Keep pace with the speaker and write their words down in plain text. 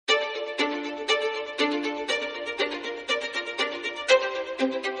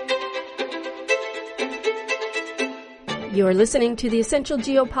You're listening to the Essential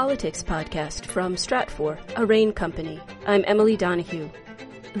Geopolitics podcast from Stratfor, a RANE company. I'm Emily Donahue.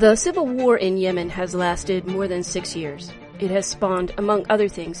 The civil war in Yemen has lasted more than 6 years. It has spawned, among other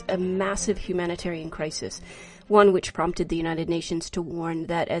things, a massive humanitarian crisis, one which prompted the United Nations to warn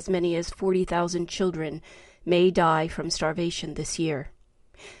that as many as 40,000 children may die from starvation this year.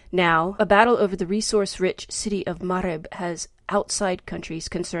 Now, a battle over the resource-rich city of Marib has outside countries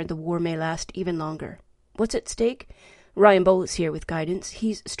concerned the war may last even longer. What's at stake? Ryan Bohl is here with guidance.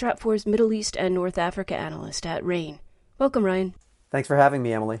 He's Stratfor's Middle East and North Africa analyst at RANE. Welcome, Ryan. Thanks for having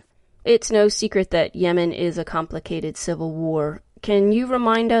me, Emily. It's no secret that Yemen is a complicated civil war. Can you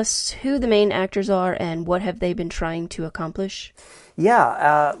remind us who the main actors are and what have they been trying to accomplish?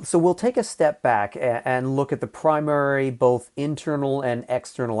 So we'll take a step back and look at the primary, both internal and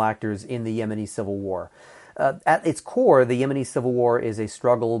external actors in the Yemeni civil war. At its core, the Yemeni civil war is a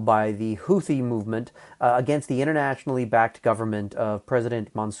struggle by the Houthi movement against the internationally backed government of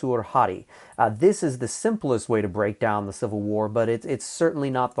President Mansour Hadi. This is the simplest way to break down the civil war, but it's certainly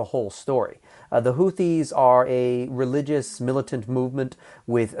not the whole story. The Houthis are a religious militant movement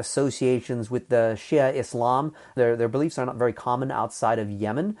with associations with the Shia Islam. Their beliefs are not very common outside of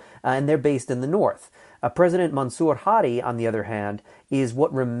Yemen, and they're based in the north. President Mansour Hadi, on the other hand, is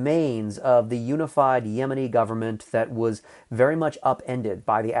what remains of the unified Yemeni government that was very much upended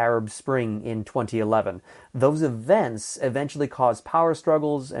by the Arab Spring in 2011. Those events eventually caused power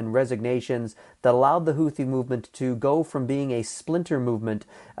struggles and resignations that allowed the Houthi movement to go from being a splinter movement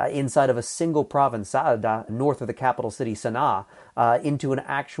inside of a single province, Sa'ada, north of the capital city Sana'a, into an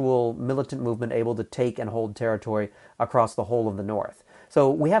actual militant movement able to take and hold territory across the whole of the north.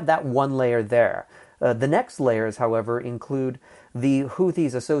 So we have that one layer there. The next layers, however, include the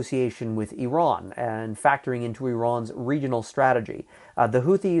Houthis' association with Iran and factoring into Iran's regional strategy. The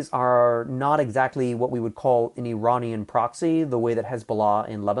Houthis are not exactly what we would call an Iranian proxy, the way that Hezbollah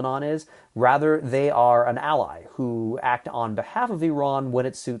in Lebanon is. Rather, they are an ally who act on behalf of Iran when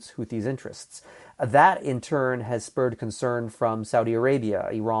it suits Houthis' interests. That, in turn, has spurred concern from Saudi Arabia,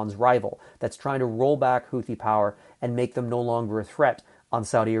 Iran's rival, that's trying to roll back Houthi power and make them no longer a threat on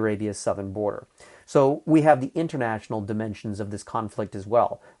Saudi Arabia's southern border. So we have the international dimensions of this conflict as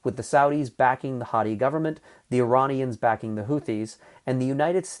well, with the Saudis backing the Hadi government, the Iranians backing the Houthis, and the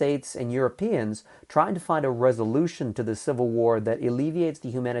United States and Europeans trying to find a resolution to the civil war that alleviates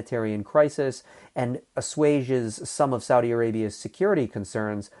the humanitarian crisis and assuages some of Saudi Arabia's security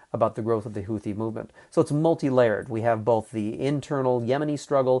concerns about the growth of the Houthi movement. So it's multi-layered. We have both the internal Yemeni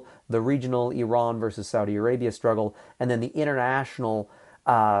struggle, the regional Iran versus Saudi Arabia struggle, and then the international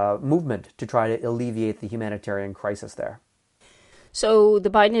movement to try to alleviate the humanitarian crisis there. So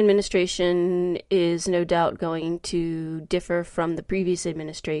the Biden administration is no doubt going to differ from the previous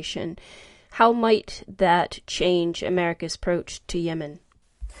administration. How might that change America's approach to Yemen?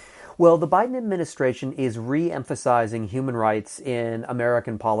 Well, the Biden administration is re-emphasizing human rights in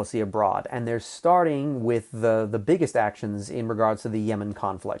American policy abroad, and they're starting with the biggest actions in regards to the Yemen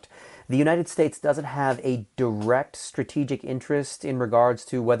conflict. The United States doesn't have a direct strategic interest in regards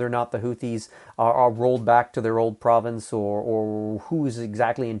to whether or not the Houthis are rolled back to their old province or who is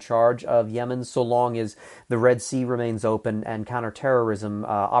exactly in charge of Yemen, so long as the Red Sea remains open and counterterrorism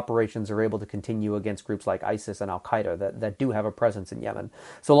operations are able to continue against groups like ISIS and Al-Qaeda that do have a presence in Yemen.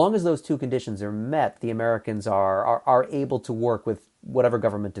 So long as those two conditions are met, the Americans are able to work with whatever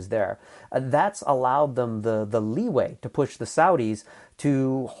government is there. That's allowed them the leeway to push the Saudis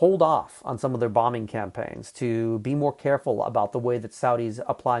to hold off on some of their bombing campaigns, to be more careful about the way that Saudis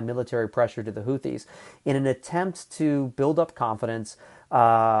apply military pressure to the Houthis in an attempt to build up confidence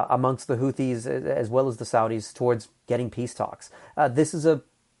amongst the Houthis as well as the Saudis towards getting peace talks. This is a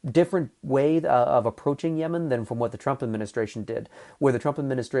different way of approaching Yemen than from what the Trump administration did, where the Trump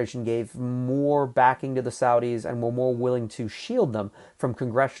administration gave more backing to the Saudis and were more willing to shield them from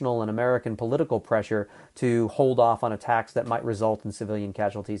congressional and American political pressure to hold off on attacks that might result in civilian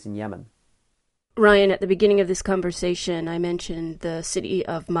casualties in Yemen. Ryan, at the beginning of this conversation, I mentioned the city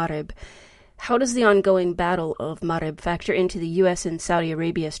of Marib. How does the ongoing Battle of Marib factor into the U.S. and Saudi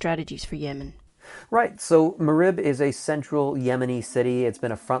Arabia strategies for Yemen? Right. So Marib is a central Yemeni city. It's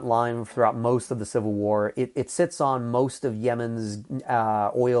been a front line throughout most of the civil war. It sits on most of Yemen's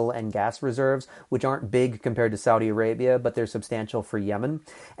oil and gas reserves, which aren't big compared to Saudi Arabia, but they're substantial for Yemen.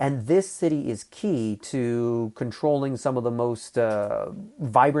 And this city is key to controlling some of the most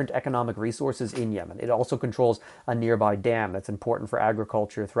vibrant economic resources in Yemen. It also controls a nearby dam that's important for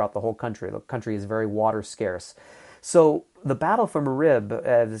agriculture throughout the whole country. The country is very water scarce. So the battle for Marib,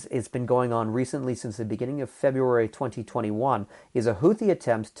 as it's been going on recently since the beginning of February 2021, is a Houthi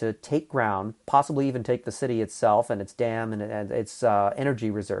attempt to take ground, possibly even take the city itself and its dam and its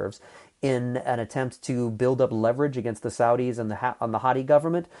energy reserves, in an attempt to build up leverage against the Saudis and on the Hadi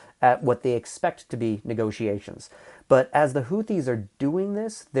government at what they expect to be negotiations. But as the Houthis are doing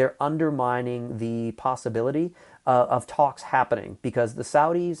this, they're undermining the possibility of talks happening, because the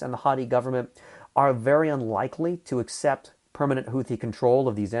Saudis and the Hadi government are very unlikely to accept permanent Houthi control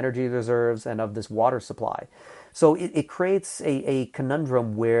of these energy reserves and of this water supply. So it creates a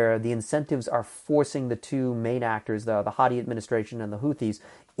conundrum where the incentives are forcing the two main actors, the Hadi administration and the Houthis,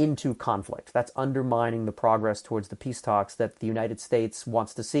 into conflict. That's undermining the progress towards the peace talks that the United States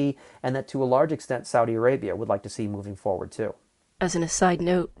wants to see, and that to a large extent Saudi Arabia would like to see moving forward too. As an aside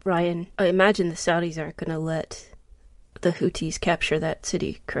note, Ryan, I imagine the Saudis aren't going to let the Houthis capture that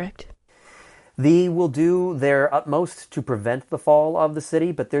city, correct? They will do their utmost to prevent the fall of the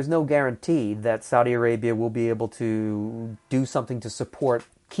city, but there's no guarantee that Saudi Arabia will be able to do something to support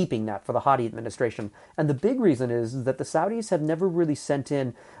keeping that for the Hadi administration. And the big reason is that the Saudis have never really sent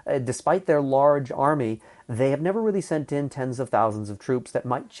in, despite their large army, they have never really sent in tens of thousands of troops that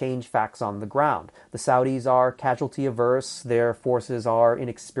might change facts on the ground. The Saudis are casualty averse, their forces are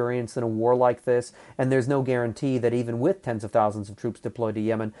inexperienced in a war like this, and there's no guarantee that even with tens of thousands of troops deployed to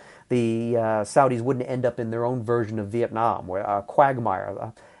Yemen, the Saudis wouldn't end up in their own version of Vietnam, where a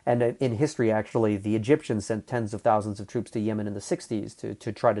quagmire. And in history, actually, the Egyptians sent tens of thousands of troops to Yemen in the 60s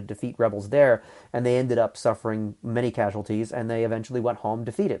to try to defeat rebels there, and they ended up suffering many casualties, and they eventually went home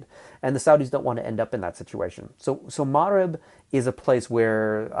defeated. And the Saudis don't want to end up in that situation. So Marib is a place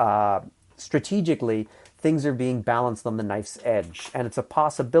where strategically things are being balanced on the knife's edge, and it's a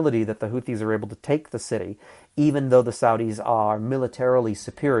possibility that the Houthis are able to take the city, even though the Saudis are militarily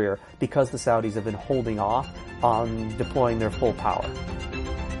superior, because the Saudis have been holding off on deploying their full power.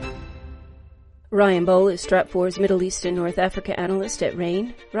 Ryan Bohl is Stratfor's Middle East and North Africa analyst at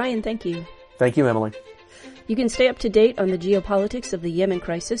RANE. Ryan, thank you. Thank you, Emily. You can stay up to date on the geopolitics of the Yemen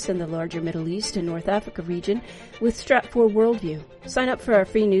crisis and the larger Middle East and North Africa region with Stratfor Worldview. Sign up for our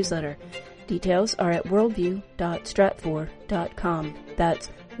free newsletter. Details are at worldview.stratfor.com. That's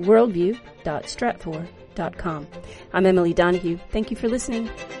worldview.stratfor.com. I'm Emily Donahue. Thank you for listening.